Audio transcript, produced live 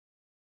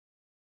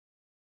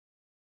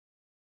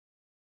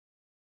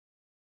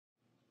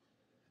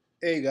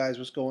Hey guys,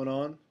 what's going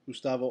on?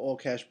 Gustavo All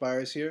Cash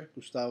Buyers here.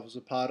 Gustavo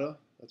Zapata,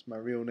 that's my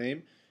real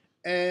name.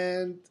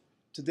 And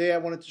today I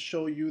wanted to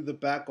show you the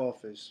back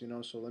office.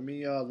 So let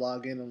me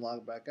log in and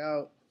log back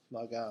out,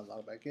 log out and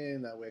log back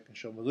in. That way I can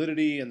show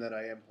validity and that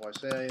I am who I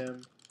say I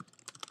am.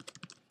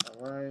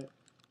 All right,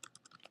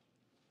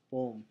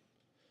 boom.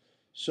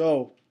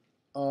 So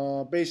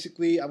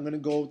basically, I'm going to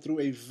go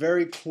through a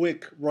very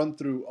quick run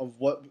through of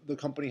what the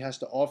company has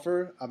to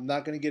offer. I'm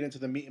not going to get into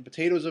the meat and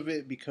potatoes of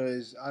it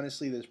because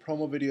honestly, there's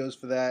promo videos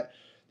for that.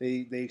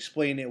 They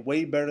explain it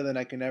way better than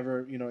I can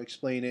ever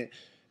explain it.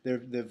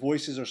 Their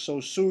voices are so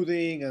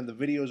soothing and the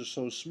videos are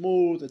so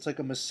smooth. It's like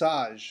a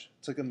massage.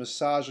 It's like a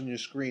massage on your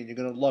screen. You're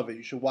gonna love it.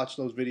 You should watch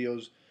those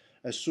videos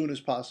as soon as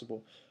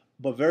possible.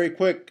 But very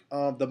quick,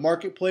 the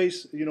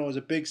marketplace, is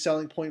a big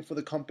selling point for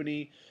the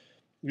company.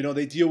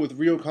 They deal with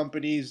real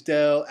companies: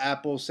 Dell,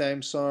 Apple,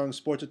 Samsung,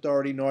 Sports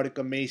Authority,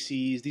 Nordica,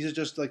 Macy's. These are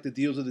just like the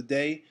deals of the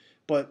day.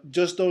 But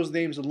just those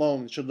names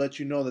alone should let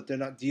you know that they're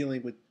not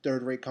dealing with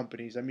third-rate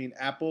companies. I mean,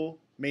 Apple,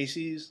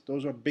 Macy's,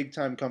 those are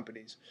big-time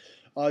companies.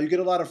 You get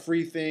a lot of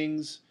free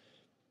things.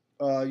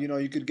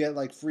 You could get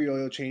like free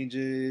oil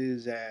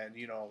changes and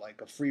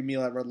like a free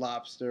meal at Red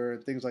Lobster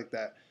and things like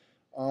that.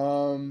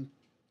 Um,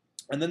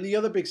 and then the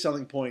other big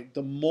selling point,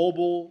 the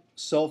mobile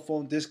cell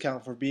phone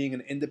discount for being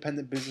an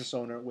independent business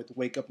owner with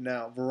Wake Up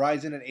Now.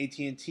 Verizon and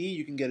AT&T,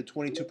 you can get a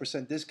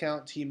 22%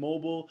 discount.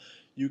 T-Mobile,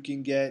 you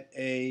can get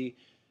a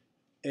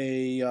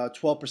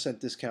 12%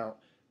 discount.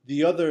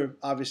 The other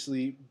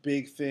obviously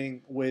big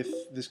thing with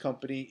this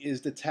company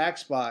is the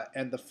tax bot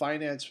and the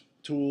finance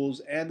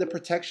tools and the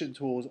protection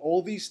tools.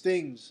 All these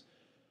things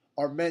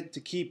are meant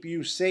to keep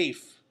you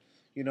safe.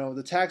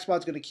 The tax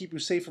bot's going to keep you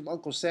safe from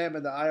Uncle Sam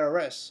and the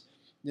IRS.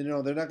 They're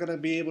not going to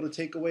be able to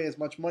take away as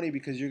much money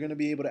because you're going to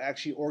be able to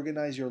actually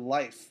organize your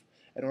life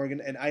and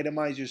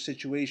itemize your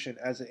situation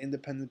as an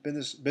independent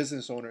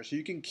business owner. So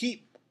you can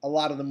keep a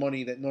lot of the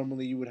money that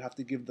normally you would have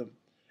to give them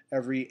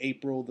every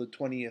April the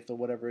 20th or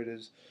whatever it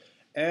is.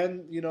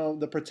 And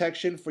the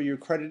protection for your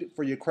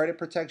credit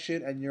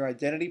protection and your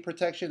identity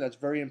protection, that's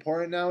very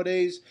important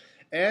nowadays.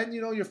 And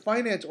your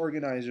finance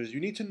organizers, you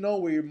need to know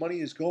where your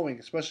money is going,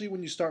 especially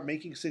when you start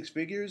making six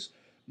figures.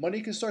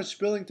 Money can start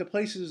spilling to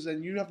places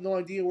and you have no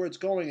idea where it's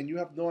going, and you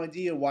have no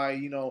idea why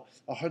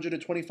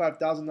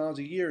 $125,000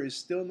 a year is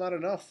still not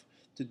enough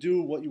to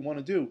do what you want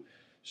to do.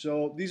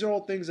 So these are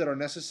all things that are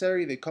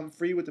necessary. They come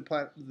free with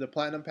the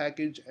platinum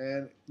package,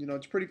 and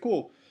it's pretty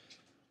cool.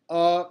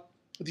 Uh,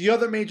 the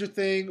other major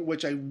thing,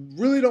 which I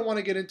really don't want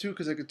to get into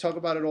because I could talk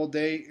about it all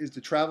day, is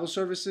the travel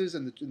services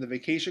and the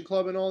vacation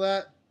club and all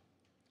that.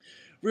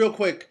 Real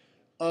quick,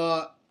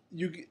 uh,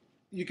 you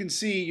you can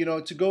see,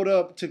 to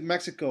go to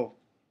Mexico,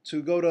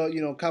 to go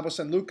to Cabo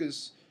San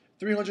Lucas,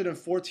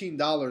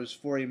 $314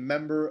 for a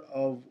member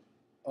of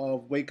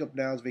Wake Up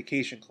Now's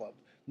vacation club.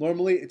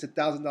 Normally, it's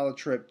 $1,000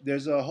 trip.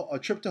 There's a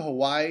trip to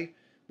Hawaii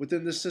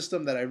within this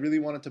system that I really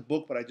wanted to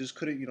book, but I just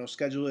couldn't,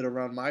 schedule it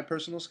around my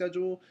personal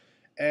schedule.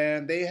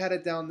 And they had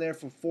it down there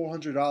for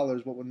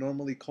 $400, what would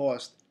normally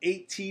cost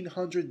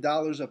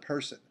 $1,800 a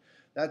person.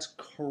 That's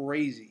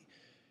crazy.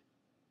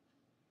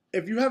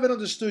 If you haven't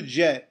understood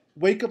yet,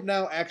 Wake Up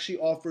Now actually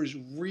offers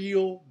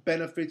real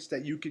benefits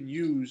that you can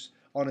use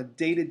on a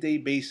day-to-day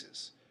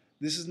basis.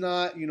 This is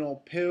not,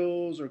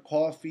 pills or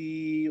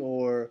coffee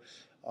or,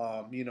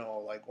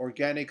 like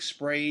organic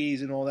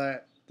sprays and all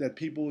that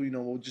people,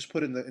 will just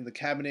put in the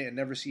cabinet and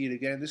never see it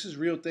again. This is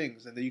real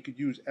things and that you could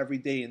use every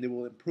day, and they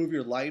will improve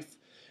your life.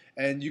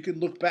 And you can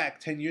look back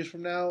 10 years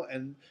from now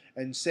and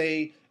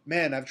say,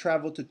 man, I've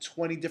traveled to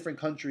 20 different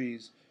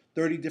countries,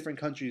 30 different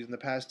countries in the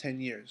past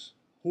 10 years.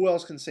 Who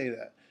else can say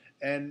that?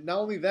 And not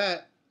only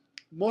that,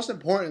 most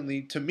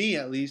importantly, to me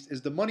at least,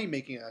 is the money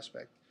making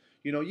aspect.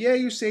 Yeah,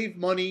 you save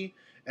money.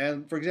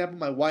 And for example,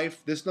 my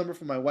wife, this number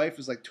for my wife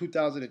is like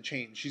 2,000 and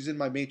change. She's in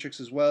my matrix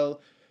as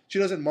well. She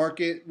doesn't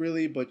market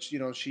really, but she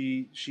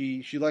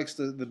likes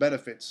the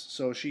benefits.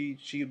 So she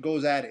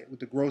goes at it with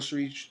the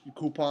grocery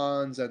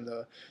coupons and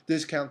the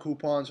discount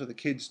coupons for the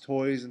kids'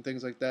 toys and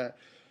things like that.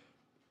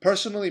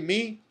 Personally,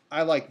 me,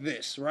 I like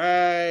this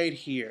right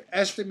here.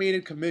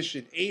 Estimated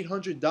commission,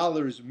 $800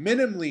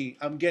 minimally.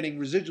 I'm getting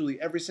residually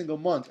every single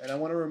month. And I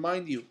want to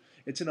remind you,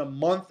 it's in a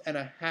month and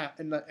a half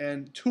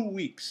and 2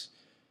 weeks,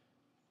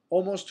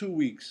 almost 2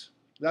 weeks.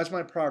 That's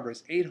my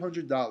progress,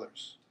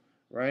 $800,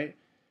 right?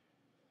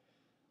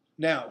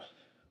 Now,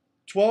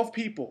 12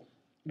 people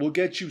will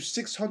get you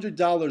 $600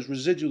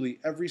 residually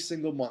every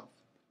single month.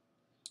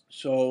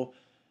 So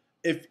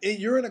if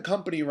you're in a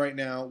company right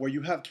now where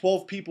you have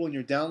 12 people in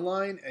your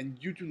downline and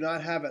you do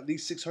not have at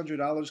least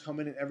 $600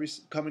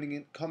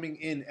 coming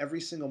in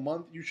every single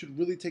month, you should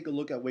really take a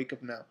look at Wake Up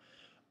Now.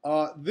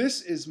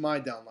 This is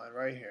my downline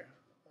right here.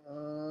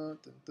 Dun,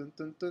 dun,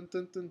 dun, dun,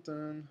 dun, dun,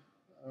 dun.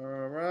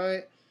 All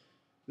right,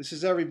 this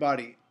is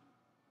everybody.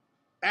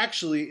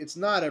 Actually, it's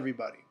not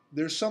everybody.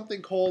 There's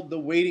something called the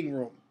waiting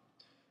room.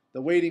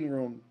 The waiting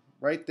room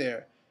right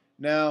there.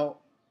 Now,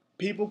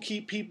 people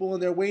keep people in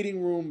their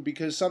waiting room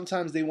because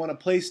sometimes they want to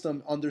place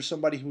them under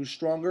somebody who's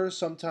stronger.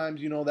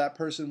 Sometimes, that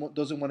person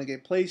doesn't want to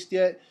get placed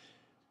yet.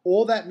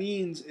 All that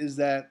means is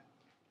that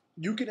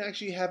you can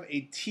actually have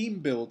a team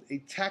build, a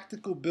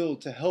tactical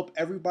build to help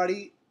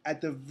everybody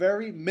at the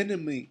very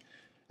minimum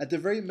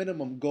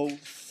go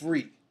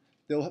free.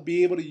 They'll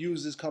be able to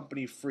use this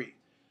company free.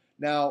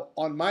 Now,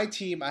 on my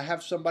team, I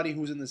have somebody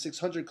who's in the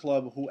 600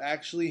 club who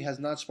actually has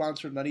not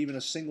sponsored not even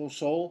a single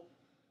soul,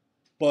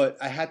 but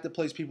I had to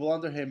place people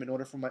under him in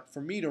order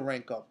for me to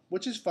rank up,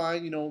 which is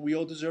fine. You know, we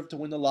all deserve to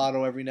win the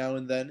lotto every now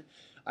and then.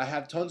 I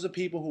have tons of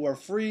people who are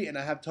free, and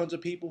I have tons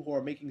of people who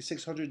are making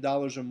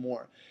 $600 or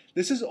more.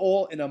 This is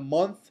all in a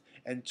month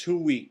and 2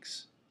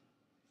 weeks.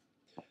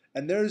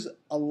 And there's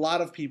a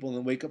lot of people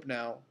in Wake Up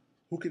Now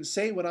who can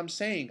say what I'm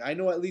saying. I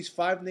know at least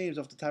 5 names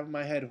off the top of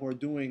my head who are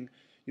doing,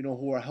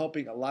 who are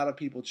helping a lot of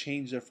people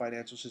change their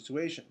financial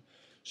situation.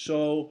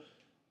 So,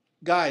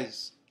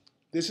 guys,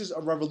 this is a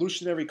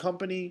revolutionary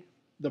company.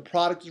 The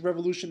product is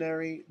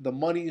revolutionary. The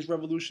money is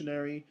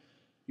revolutionary.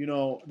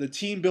 The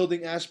team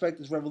building aspect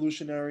is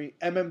revolutionary.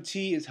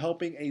 M.M.T is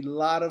helping a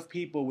lot of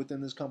people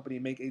within this company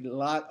make a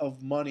lot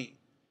of money.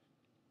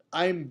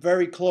 I'm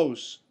very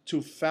close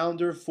to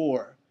Founder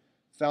 4.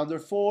 Founder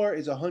 4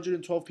 is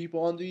 112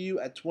 people under you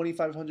at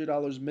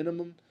 $2,500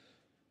 minimum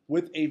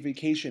with a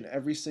vacation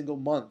every single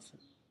month.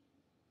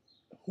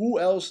 Who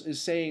else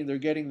is saying they're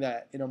getting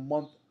that in a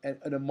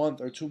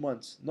month or 2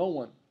 months? No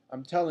one.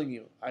 I'm telling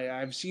you.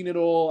 I've seen it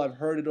all. I've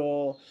heard it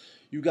all.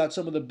 You got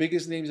some of the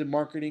biggest names in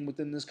marketing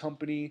within this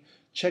company.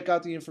 Check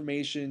out the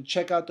information.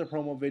 Check out the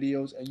promo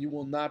videos, and you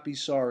will not be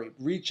sorry.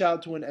 Reach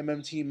out to an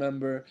M.M.T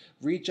member.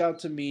 Reach out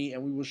to me,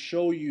 and we will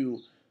show you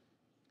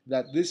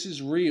that this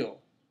is real.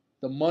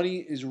 The money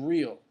is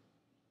real.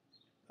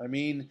 I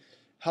mean,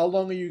 how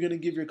long are you going to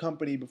give your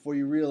company before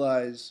you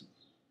realize,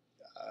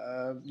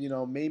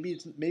 maybe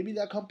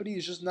that company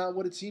is just not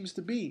what it seems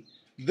to be?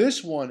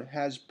 This one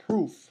has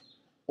proof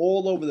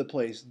all over the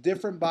place.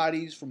 Different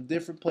bodies from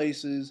different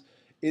places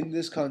in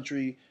this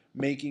country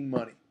making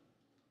money.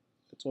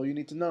 That's all you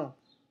need to know.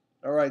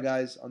 All right,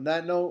 guys. On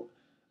that note,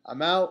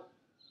 I'm out.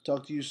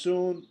 Talk to you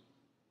soon.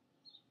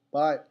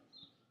 Bye.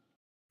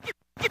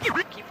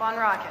 Keep on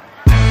rocking.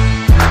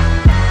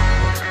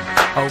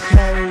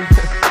 Okay.